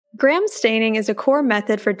Gram staining is a core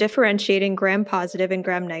method for differentiating gram-positive and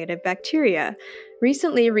gram-negative bacteria.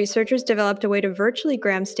 Recently, researchers developed a way to virtually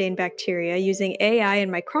gram-stain bacteria using AI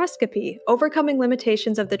and microscopy, overcoming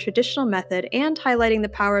limitations of the traditional method and highlighting the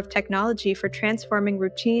power of technology for transforming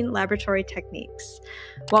routine laboratory techniques.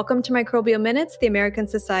 Welcome to Microbial Minutes, the American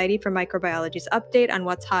Society for Microbiology's update on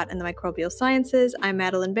what's hot in the microbial sciences. I'm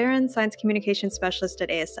Madeline Barron, Science Communication Specialist at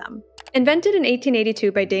ASM. Invented in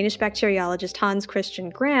 1882 by Danish bacteriologist Hans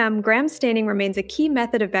Christian Gram, gram staining remains a key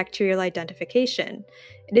method of bacterial identification.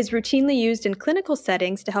 It is routinely used in clinical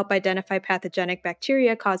settings to help identify pathogenic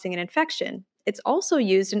bacteria causing an infection. It's also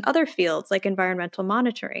used in other fields like environmental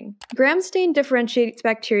monitoring. Gram stain differentiates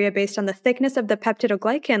bacteria based on the thickness of the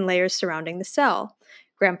peptidoglycan layers surrounding the cell.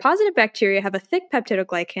 Gram-positive bacteria have a thick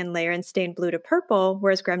peptidoglycan layer and stain blue to purple,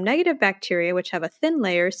 whereas gram-negative bacteria, which have a thin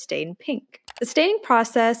layer, stain pink. The staining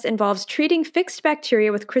process involves treating fixed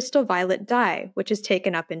bacteria with crystal violet dye, which is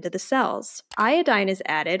taken up into the cells. Iodine is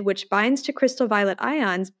added, which binds to crystal violet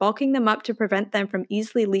ions, bulking them up to prevent them from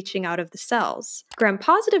easily leaching out of the cells.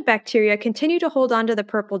 Gram-positive bacteria continue to hold onto the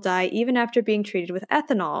purple dye even after being treated with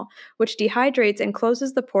ethanol, which dehydrates and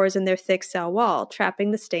closes the pores in their thick cell wall,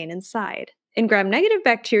 trapping the stain inside. In gram-negative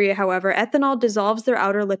bacteria, however, ethanol dissolves their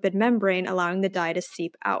outer lipid membrane, allowing the dye to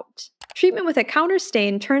seep out. Treatment with a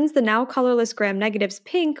counterstain turns the now colorless gram-negatives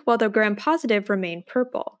pink, while the gram-positive remain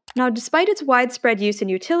purple. Now, despite its widespread use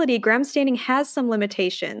and utility, gram staining has some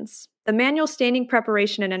limitations. The manual staining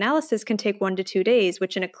preparation and analysis can take 1 to 2 days,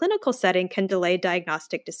 which in a clinical setting can delay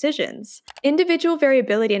diagnostic decisions. Individual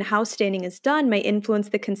variability in how staining is done may influence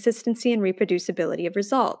the consistency and reproducibility of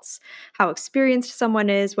results. How experienced someone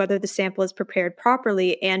is, whether the sample is prepared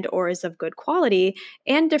properly and/or is of good quality,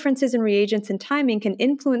 and differences in reagents and timing can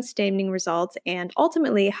influence staining results and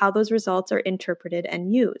ultimately how those results are interpreted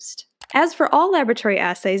and used. As for all laboratory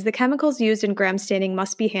assays, the chemicals used in gram staining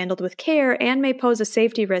must be handled with care and may pose a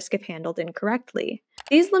safety risk if handled incorrectly.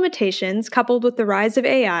 These limitations, coupled with the rise of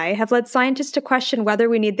AI, have led scientists to question whether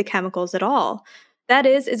we need the chemicals at all. That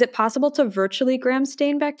is it possible to virtually gram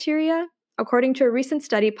stain bacteria? According to a recent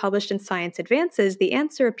study published in Science Advances, the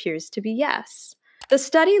answer appears to be yes. The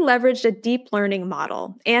study leveraged a deep learning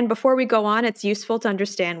model, and before we go on, it's useful to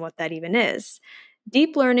understand what that even is.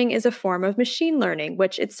 Deep learning is a form of machine learning,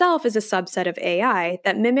 which itself is a subset of AI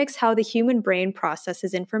that mimics how the human brain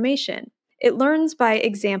processes information. It learns by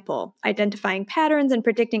example, identifying patterns and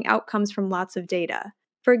predicting outcomes from lots of data.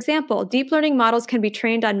 For example, deep learning models can be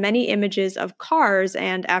trained on many images of cars,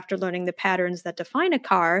 and after learning the patterns that define a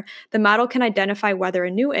car, the model can identify whether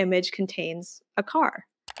a new image contains a car.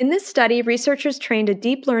 In this study, researchers trained a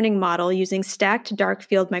deep learning model using stacked dark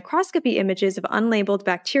field microscopy images of unlabeled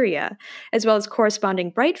bacteria, as well as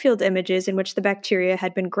corresponding bright field images in which the bacteria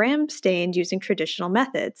had been gram stained using traditional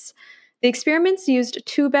methods. The experiments used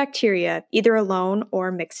 2 bacteria, either alone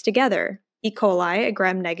or mixed together: E. coli, a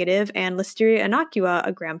gram-negative, and Listeria innocua,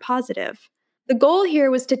 a gram-positive. The goal here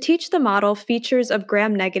was to teach the model features of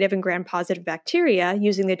gram-negative and gram-positive bacteria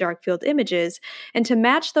using the dark field images, and to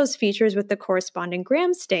match those features with the corresponding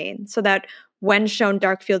gram stain, so that when shown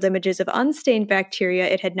dark field images of unstained bacteria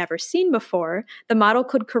it had never seen before, the model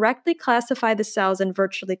could correctly classify the cells and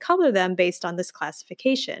virtually color them based on this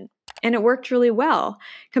classification. And it worked really well.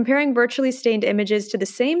 Comparing virtually stained images to the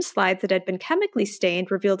same slides that had been chemically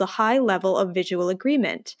stained revealed a high level of visual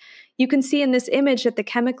agreement. You can see in this image that the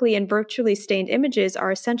chemically and virtually stained images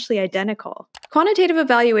are essentially identical. Quantitative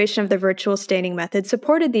evaluation of the virtual staining method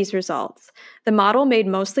supported these results. The model made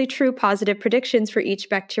mostly true positive predictions for each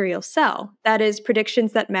bacterial cell, that is,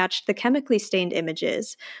 predictions that matched the chemically stained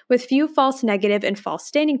images, with few false negative and false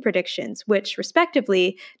staining predictions, which,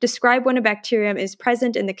 respectively, describe when a bacterium is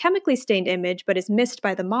present in the chemically stained image but is missed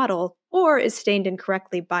by the model, or is stained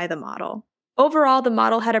incorrectly by the model. Overall, the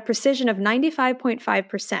model had a precision of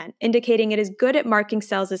 95.5%, indicating it is good at marking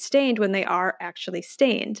cells as stained when they are actually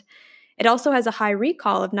stained. It also has a high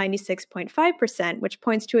recall of 96.5%, which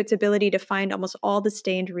points to its ability to find almost all the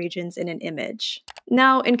stained regions in an image.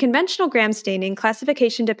 Now, in conventional gram staining,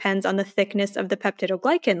 classification depends on the thickness of the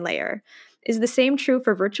peptidoglycan layer. Is the same true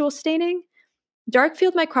for virtual staining? Dark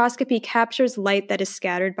field microscopy captures light that is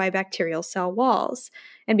scattered by bacterial cell walls,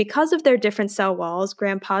 and because of their different cell walls,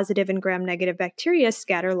 gram-positive and gram-negative bacteria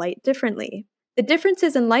scatter light differently. The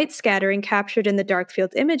differences in light scattering captured in the dark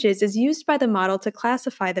field images is used by the model to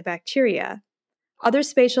classify the bacteria. Other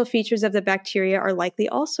spatial features of the bacteria are likely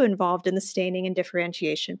also involved in the staining and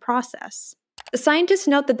differentiation process. The scientists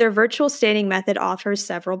note that their virtual staining method offers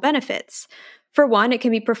several benefits. For one, it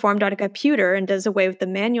can be performed on a computer and does away with the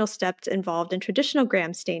manual steps involved in traditional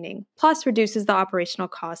gram staining, plus reduces the operational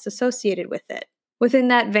costs associated with it. Within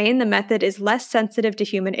that vein, the method is less sensitive to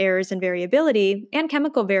human errors and variability and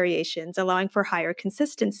chemical variations, allowing for higher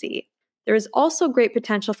consistency. There is also great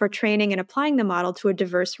potential for training and applying the model to a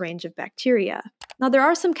diverse range of bacteria. Now, there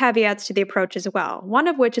are some caveats to the approach as well, one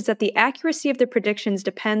of which is that the accuracy of the predictions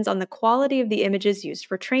depends on the quality of the images used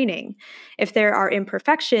for training. If there are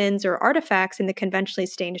imperfections or artifacts in the conventionally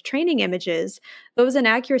stained training images, those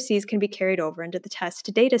inaccuracies can be carried over into the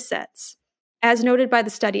test data sets. As noted by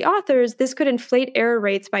the study authors, this could inflate error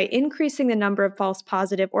rates by increasing the number of false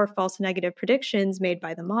positive or false negative predictions made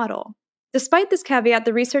by the model. Despite this caveat,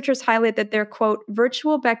 the researchers highlight that their, quote,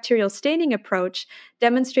 virtual bacterial staining approach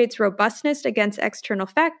demonstrates robustness against external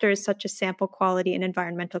factors such as sample quality and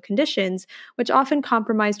environmental conditions, which often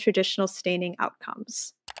compromise traditional staining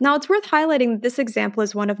outcomes. Now, it's worth highlighting that this example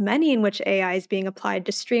is one of many in which AI is being applied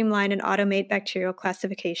to streamline and automate bacterial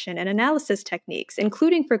classification and analysis techniques,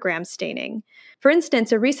 including for gram staining. For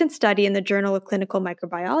instance, a recent study in the Journal of Clinical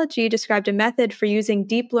Microbiology described a method for using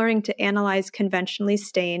deep learning to analyze conventionally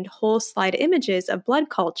stained whole slide images of blood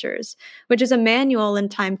cultures, which is a manual and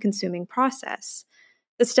time-consuming process.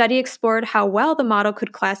 The study explored how well the model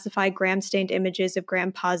could classify gram-stained images of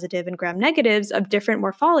gram-positive and gram-negatives of different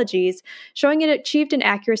morphologies, showing it achieved an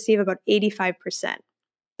accuracy of about 85%.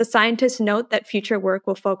 The scientists note that future work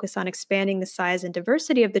will focus on expanding the size and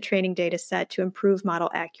diversity of the training dataset to improve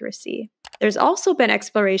model accuracy. There's also been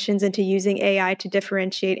explorations into using AI to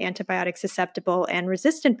differentiate antibiotic-susceptible and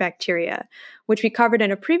resistant bacteria, which we covered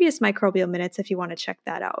in a previous Microbial Minutes if you want to check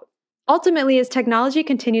that out. Ultimately, as technology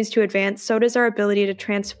continues to advance, so does our ability to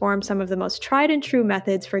transform some of the most tried and true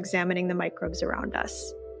methods for examining the microbes around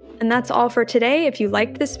us. And that's all for today. If you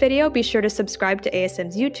liked this video, be sure to subscribe to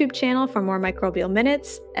ASM's YouTube channel for more Microbial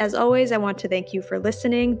Minutes. As always, I want to thank you for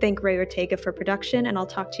listening, thank Ray Ortega for production, and I'll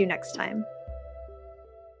talk to you next time.